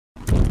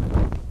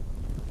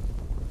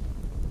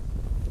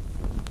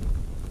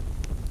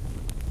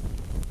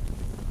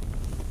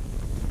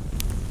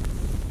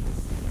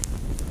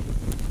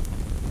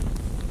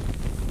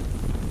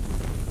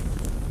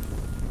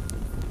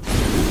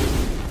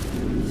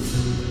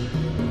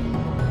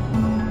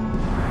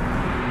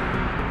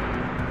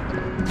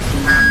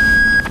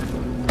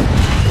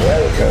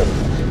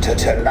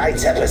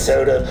tonight's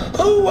episode of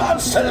Who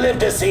Wants to Live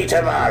to See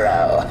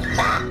Tomorrow?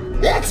 Ha!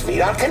 Let's meet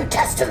our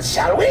contestants,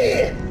 shall we?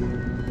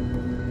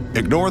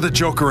 Ignore the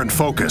Joker and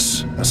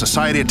focus. A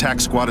Society attack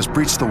squad has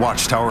breached the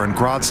watchtower and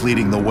Grodd's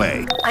leading the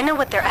way. I know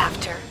what they're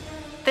after.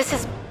 This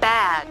is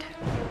bad.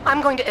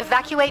 I'm going to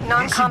evacuate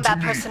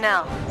non-combat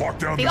personnel.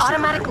 The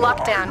automatic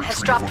lockdown has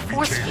dropped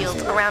force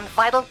fields around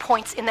vital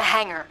points in the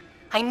hangar.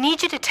 I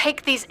need you to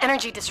take these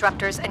energy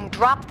disruptors and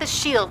drop the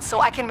shields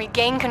so I can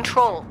regain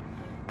control.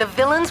 The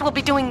villains will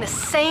be doing the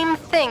same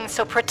thing,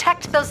 so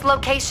protect those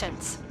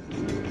locations.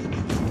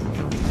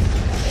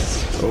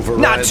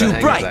 Not too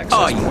bright,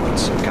 are you?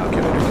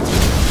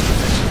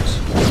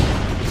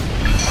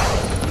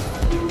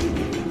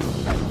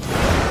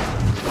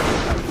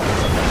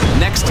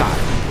 Next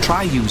time,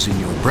 try using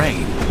your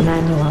brain.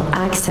 Manual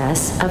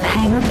access of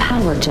hangar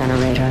power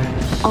generator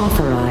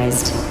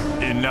authorized.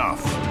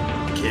 Enough.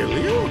 Kill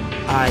you?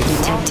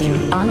 Detecting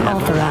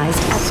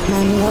unauthorized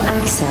manual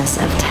access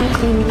of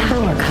tackling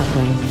power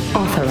coupling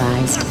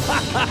authorized.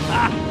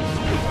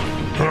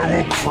 I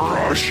will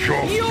crush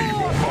your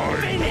feeble mind.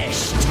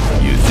 Finished.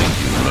 You think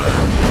you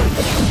learned?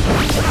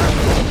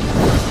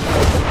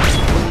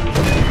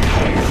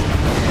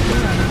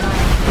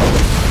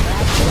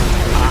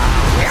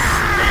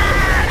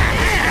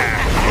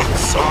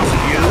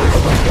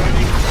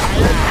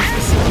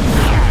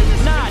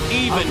 Not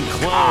even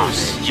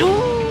close.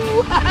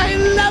 I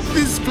love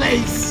this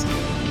place.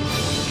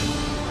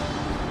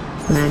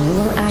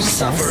 Manual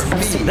access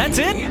of... That's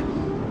it?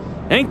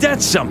 Ain't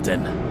that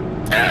something?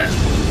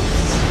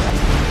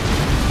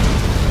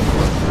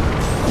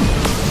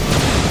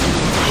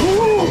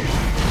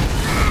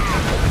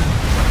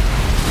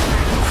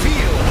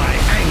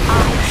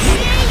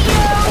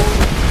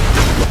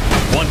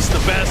 Once the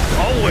best,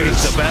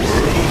 always the best.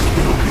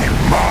 Will be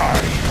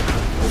mine.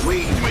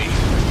 Feed me.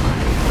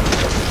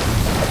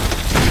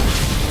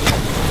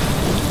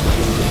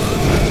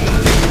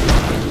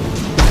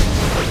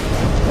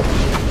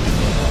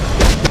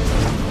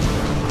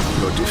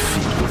 Your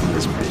defeat will be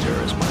as bitter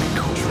as my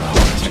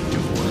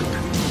constructive work.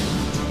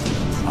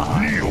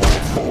 Kneel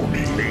for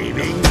me.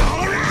 Leaving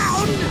all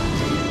around.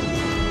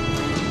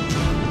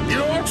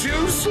 You're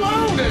too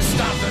slow to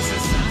stop the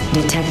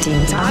society.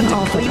 Detecting Time to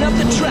clean up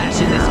the trash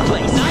in this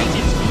place. Night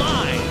is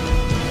mine.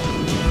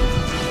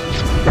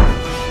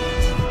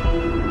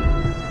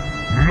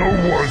 No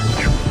one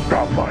can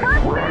stop my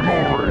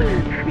primal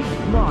rage. Be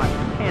smart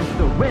and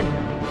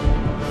surrender.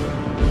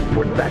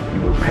 For that you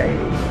will pay.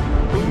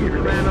 Who's the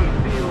man of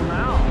steel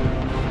now?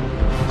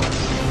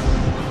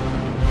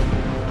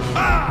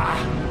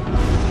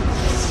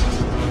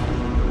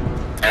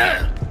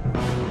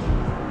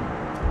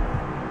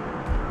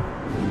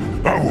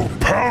 I will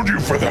pound you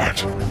for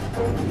that.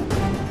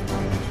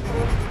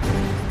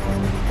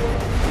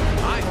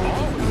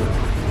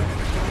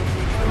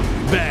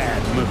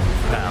 Bad move,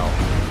 pal.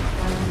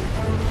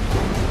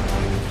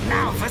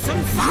 Now for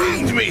some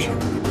fun. Feed me.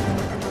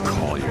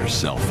 Call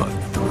yourself a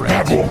threat.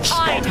 That won't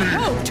stop I'd me.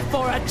 hoped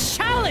for a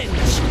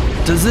challenge!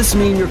 Does this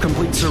mean your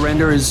complete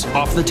surrender is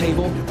off the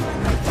table?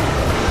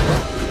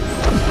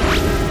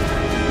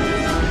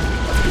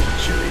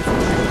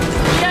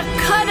 You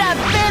could have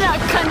been a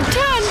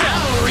contender!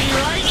 I'll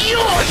rewrite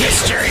your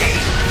history.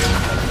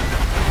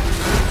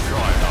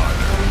 Try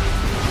harder.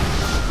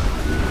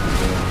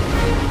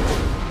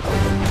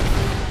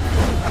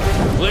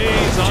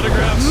 Please,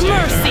 autograph Santa.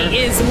 Mercy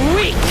is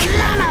weak!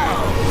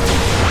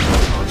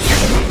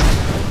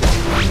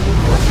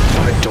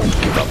 I don't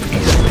give up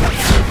easily.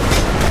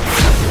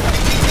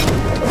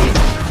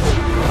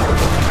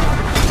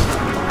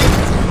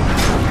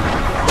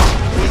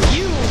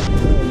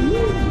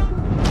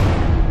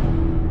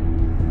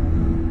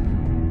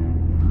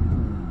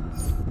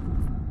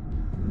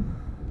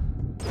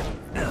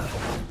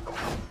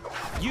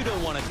 You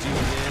don't want to do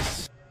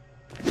this.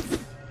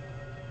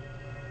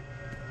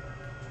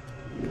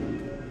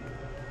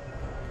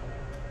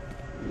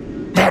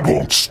 That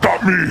won't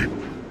stop me.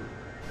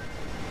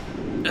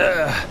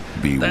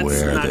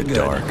 Beware the good.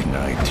 dark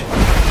night.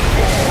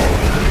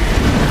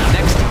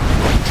 Next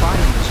time, try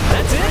using.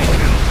 That's it.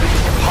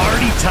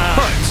 Party time.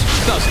 Hurts,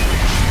 doesn't it?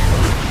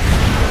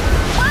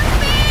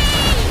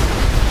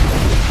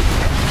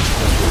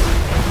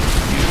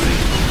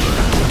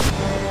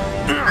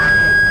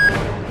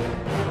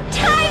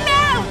 Time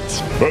out!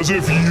 As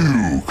if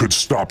you could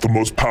stop the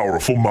most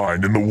powerful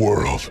mind in the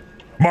world.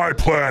 My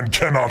plan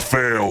cannot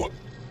fail.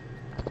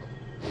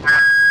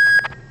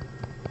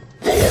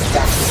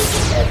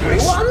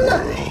 Everyone?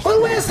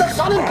 Well, where's the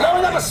fun in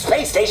blowing up a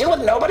space station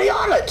with nobody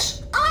on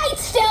it? I'd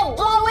still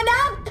blow it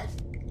up!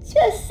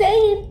 Just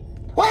saying.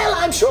 Well,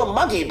 I'm sure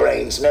Monkey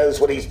Brains knows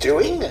what he's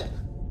doing.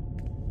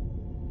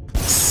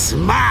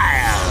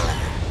 Smile!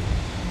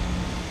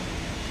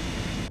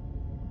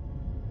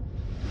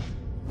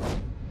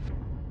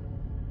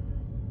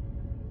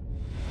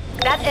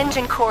 That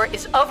engine core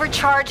is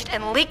overcharged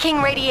and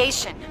leaking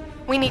radiation.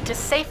 We need to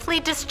safely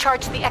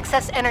discharge the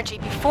excess energy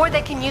before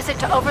they can use it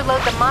to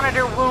overload the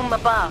monitor womb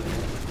above.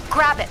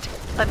 Grab it,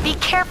 but be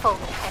careful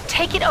and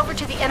take it over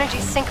to the energy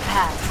sink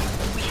pads.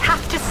 We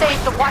have to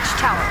save the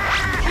watchtower.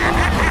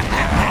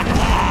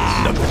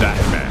 The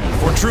Batman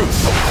for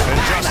truth and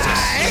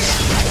justice.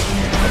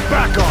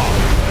 Back off!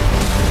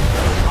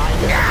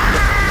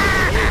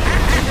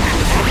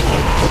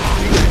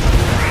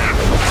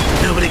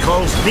 Nobody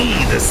calls me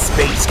the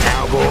space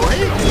cowboy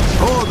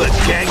or the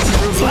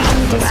gangster of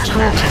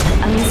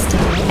Discharging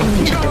unstable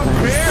energy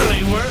device.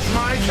 Barely worth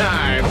my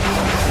time.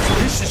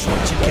 This is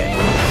what you get.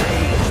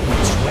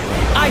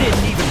 I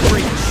didn't even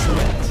bring a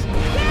sweat.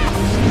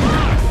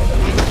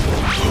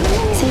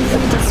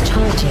 Safely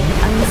discharging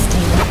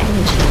unstable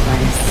energy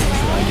device.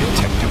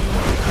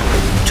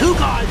 Two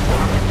guys.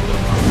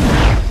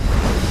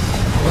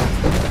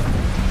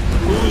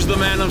 Who's the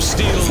Man of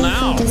Steel Safely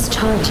now?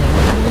 discharging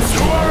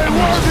unstable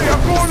energy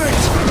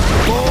device.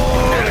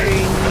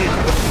 Boring.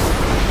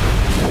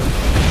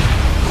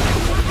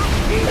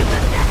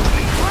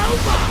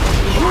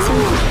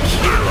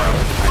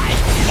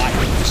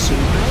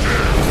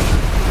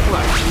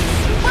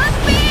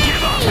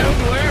 Don't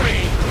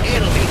worry,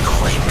 it'll be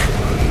quick.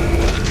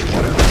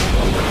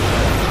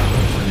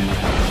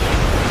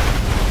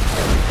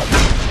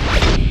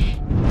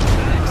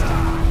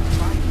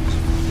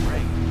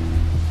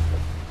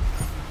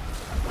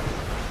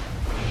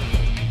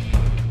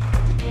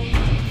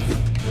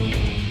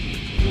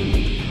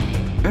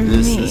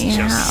 This is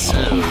just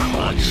so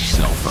clog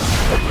yourself up.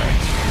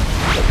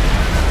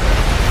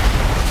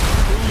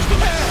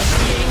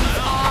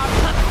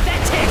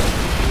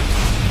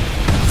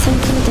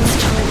 Safely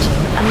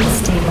discharging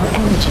unstable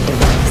energy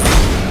device.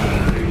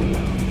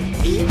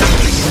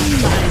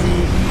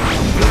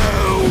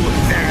 Blow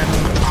them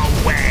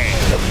away.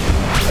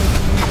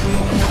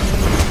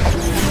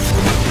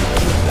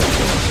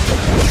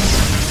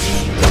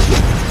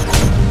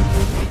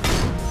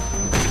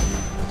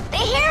 The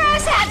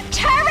heroes have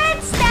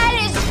turrets? That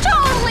is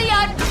totally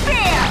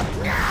unfair!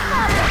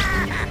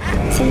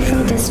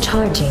 Safely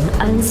discharging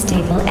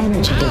unstable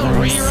energy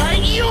device.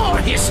 Rewrite your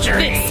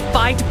history. This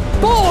fight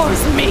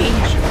bores me!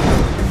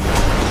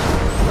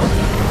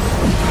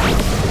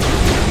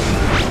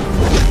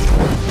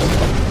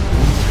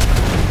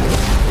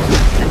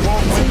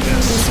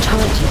 Safely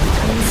discharging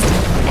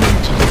unstable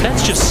energy device.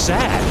 That's just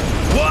sad.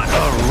 What a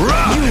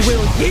rush! You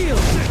will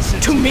yield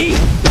to me.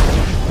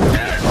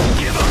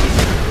 Give up!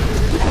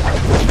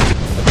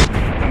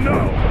 No!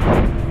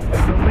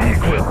 The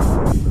League will.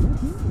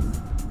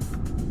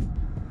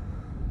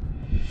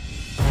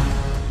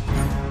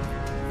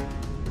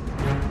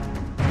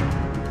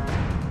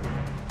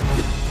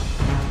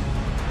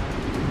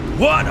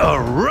 What a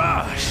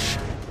rush!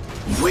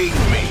 Wing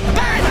me!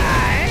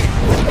 Bye-bye!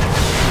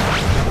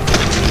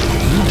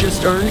 You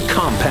just earned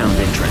compound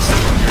interest.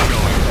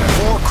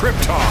 For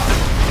Krypton!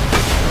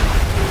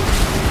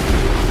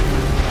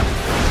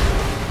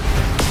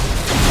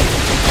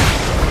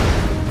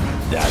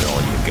 That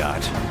all you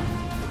got?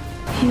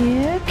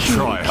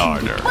 Try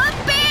harder.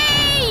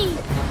 Whoopee!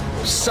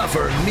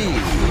 Suffer me.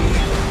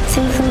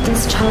 Safely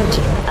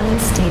discharging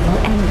unstable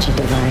energy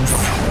device.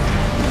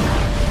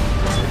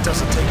 It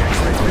doesn't take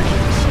X-ray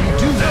vision. You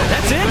do that.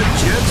 That's it?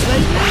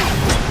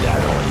 That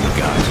all you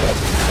got?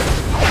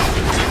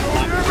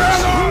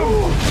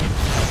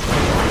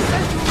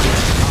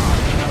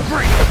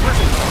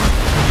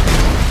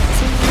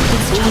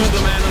 Who's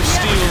the Man of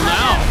Steel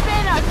now?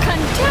 Been a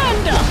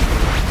contender!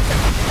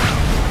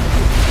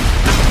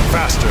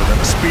 Faster than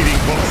a speeding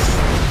bullet.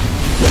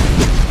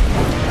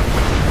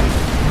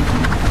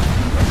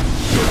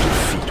 Your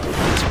defeat will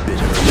be as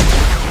bitter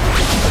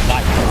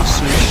like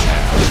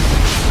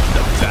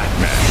the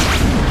Batman.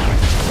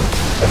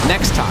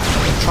 Next time,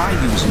 try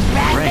using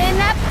your brain.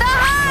 Wrapping up the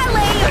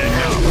Harley!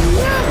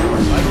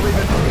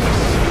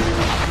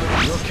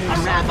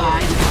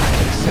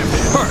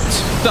 Hurts,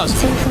 doesn't it?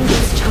 Safely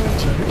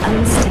discharging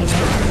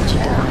unstable energy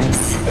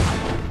device.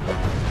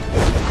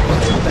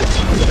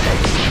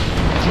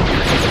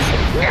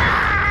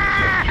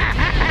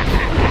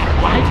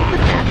 Why did the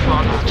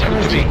Batman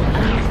choose me?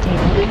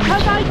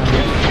 Because I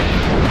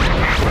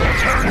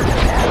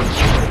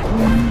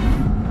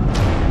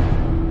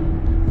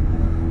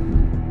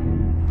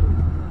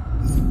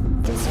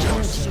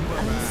Discharging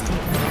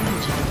unstable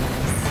energy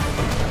device.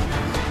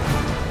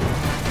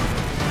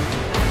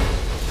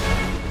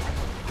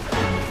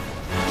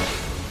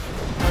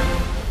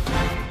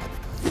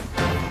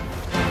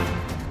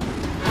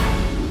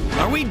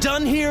 Are we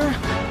done here?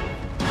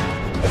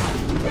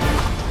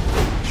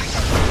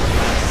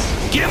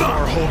 Give up!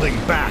 Are holding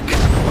back.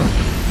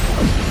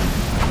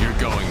 You're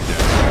going down.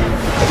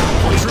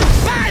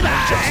 Truth and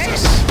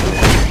justice.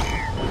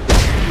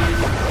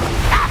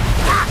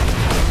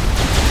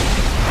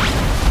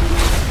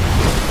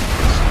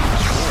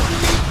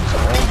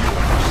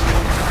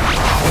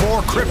 For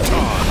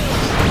Krypton.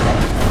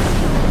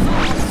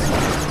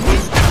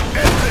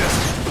 End this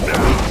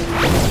now.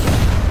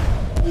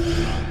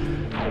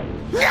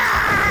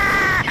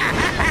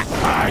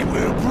 I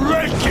will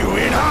break you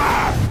in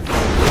half!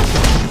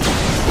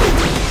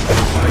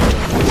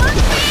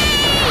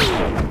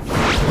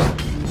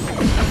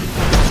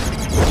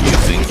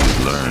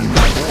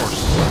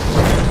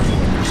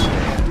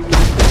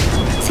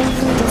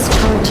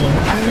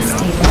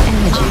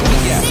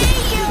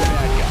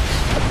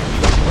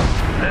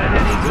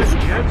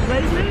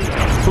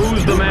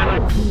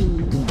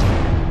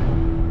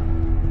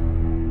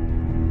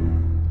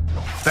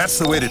 That's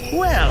the way to...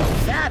 Well,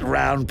 that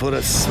round put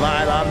a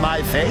smile on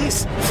my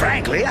face.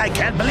 Frankly, I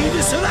can't believe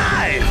you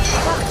survived.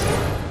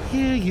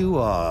 Here you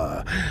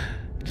are.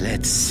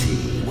 Let's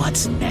see,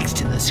 what's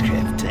next in the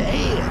script,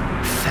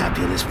 eh?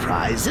 Fabulous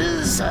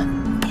prizes?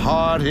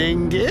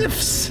 Parting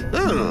gifts?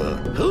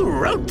 Who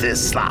wrote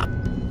this slop?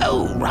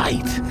 Oh,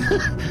 right.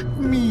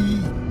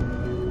 Me.